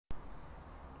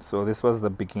So this was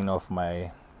the beginning of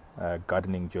my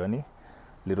gardening journey.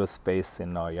 Little space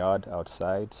in our yard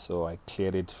outside, so I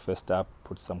cleared it first up,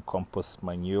 put some compost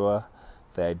manure.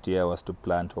 The idea was to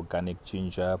plant organic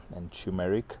ginger and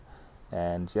turmeric,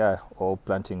 and yeah, all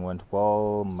planting went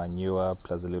well. Manure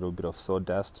plus a little bit of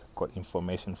sawdust. Got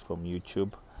information from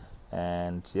YouTube,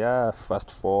 and yeah, fast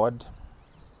forward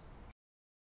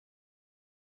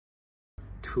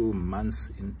 2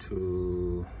 months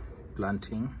into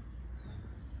planting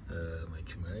my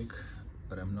turmeric,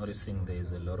 but I'm noticing there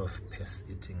is a lot of pests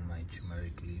eating my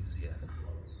turmeric leaves here.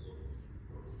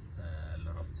 A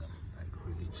lot of them, like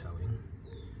really chowing.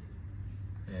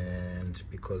 And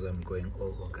because I'm going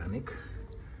all organic,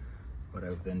 what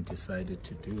I've then decided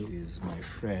to do is, my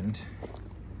friend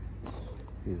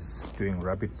is doing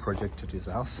rabbit project at his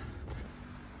house.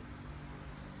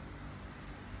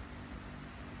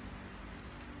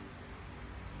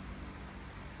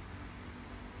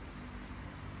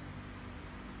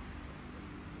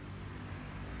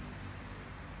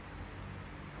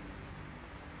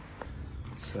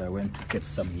 So I went to get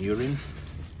some urine.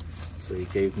 So he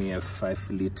gave me a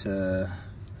 5-liter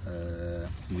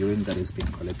urine that he's been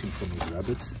collecting from his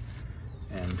rabbits.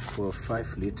 And for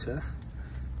 5 liter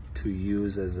to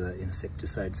use as an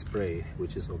insecticide spray,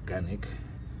 which is organic,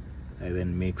 I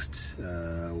then mixed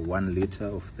 1 liter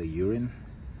of the urine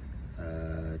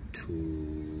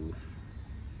to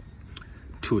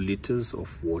 2 liters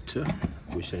of water,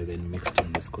 which I then mixed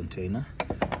in this container.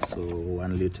 So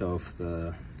 1 liter of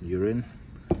the urine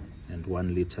and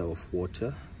 1 liter of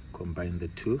water, combine the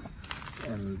two,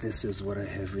 and this is what I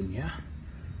have in here.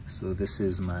 So this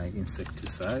is my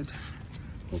insecticide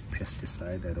or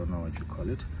pesticide, I don't know what you call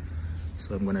it.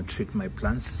 So I'm going to treat my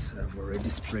plants. I've already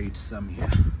sprayed some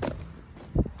here.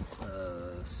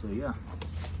 So yeah,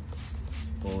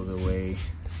 all the way.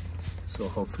 So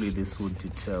hopefully this would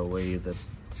deter away the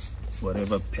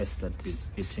whatever pest that is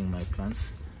eating my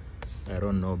plants. I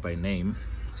don't know by name,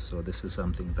 so this is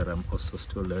something that I'm also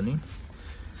still learning,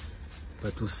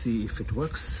 but we'll see if it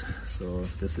works. So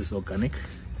this is organic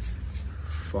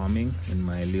farming in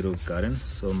my little garden.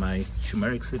 So my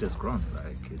turmeric seed has grown,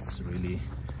 like it's really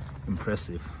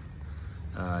impressive.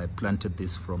 I planted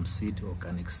this from seed,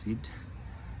 organic seed,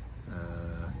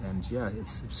 and yeah,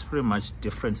 it's pretty much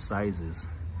different sizes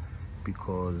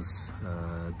because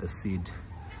the seed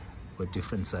were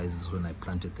different sizes when I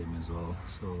planted them as well.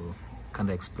 So kind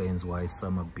of explains why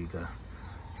some are bigger,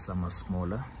 some are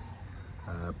smaller,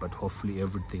 but hopefully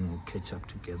everything will catch up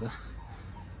together.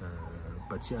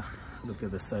 But yeah, look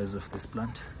at the size of this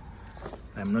plant.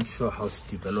 I'm not sure how it's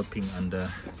developing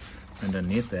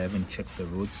underneath. I haven't checked the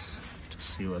roots to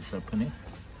see what's happening,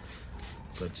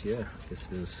 but yeah, this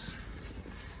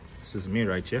is me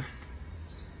right here.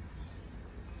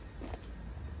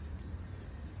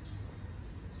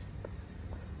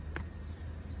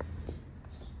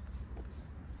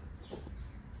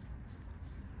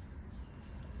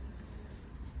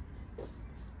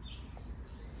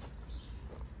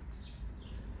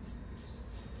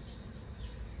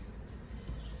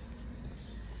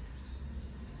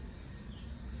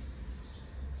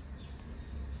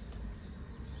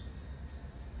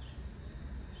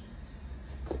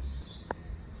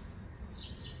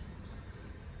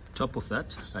 Top of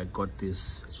that, I got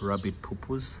this rabbit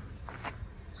poo-poos,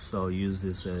 so I'll use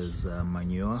this as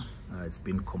manure. It's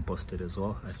been composted as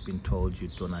well. I've been told you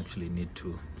don't actually need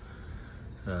to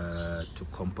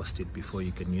compost it before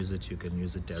you can use it. You can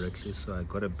use it directly. So I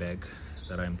got a bag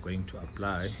that I'm going to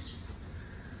apply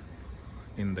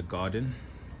in the garden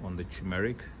on the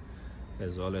turmeric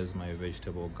as well as my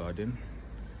vegetable garden,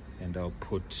 and I'll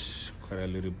put quite a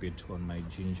little bit on my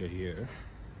ginger here.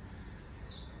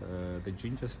 The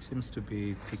ginger seems to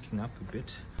be picking up a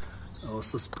bit. I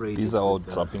also sprayed. These are all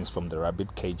droppings from the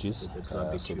rabbit cages,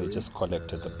 so they just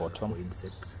collect at the bottom,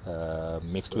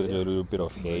 mixed with a little bit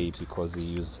of hay because they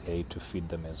use hay to feed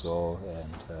them as well,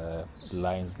 and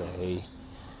lines the hay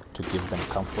to give them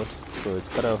comfort. So it's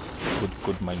kind of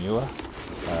good manure.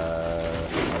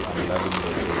 I'm loving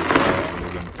it. I'm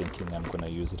even thinking I'm going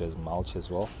to use it as mulch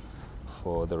as well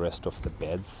for the rest of the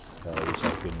beds, which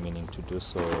I've been meaning to do.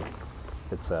 So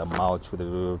it's a mulch with a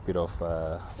little bit of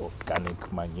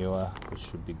organic manure, which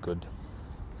should be good.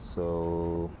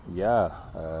 So yeah,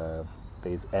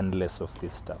 there's endless of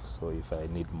this stuff. So if I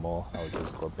need more, I'll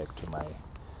just go back to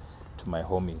my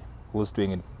homie, who's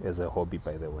doing it as a hobby,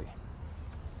 by the way.